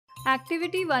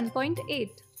Activity 1.8.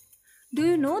 Do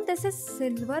you know this is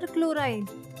silver chloride?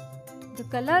 The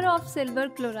color of silver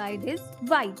chloride is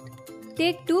white.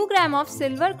 Take 2 grams of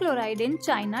silver chloride in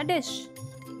china dish.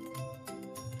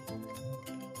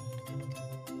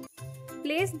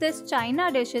 Place this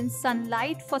china dish in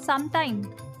sunlight for some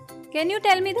time. Can you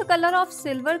tell me the color of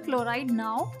silver chloride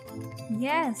now?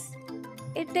 Yes,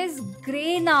 it is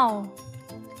grey now.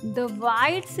 The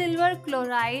white silver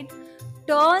chloride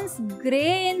turns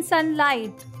grey in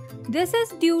sunlight. This is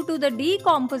due to the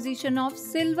decomposition of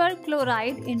silver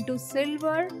chloride into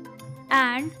silver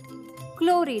and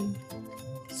chlorine.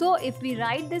 So if we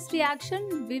write this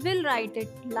reaction, we will write it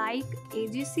like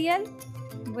AgCl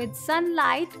with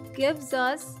sunlight gives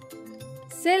us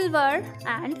silver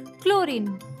and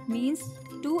chlorine, means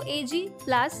 2Ag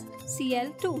plus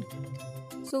Cl2.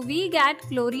 So we get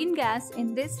chlorine gas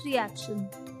in this reaction.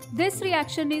 This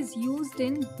reaction is used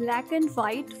in black and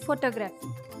white photography.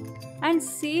 And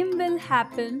same will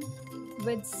happen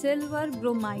with silver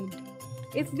bromide.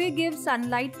 If we give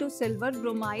sunlight to silver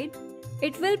bromide,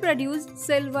 it will produce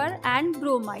silver and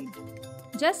bromide,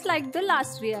 just like the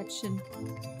last reaction.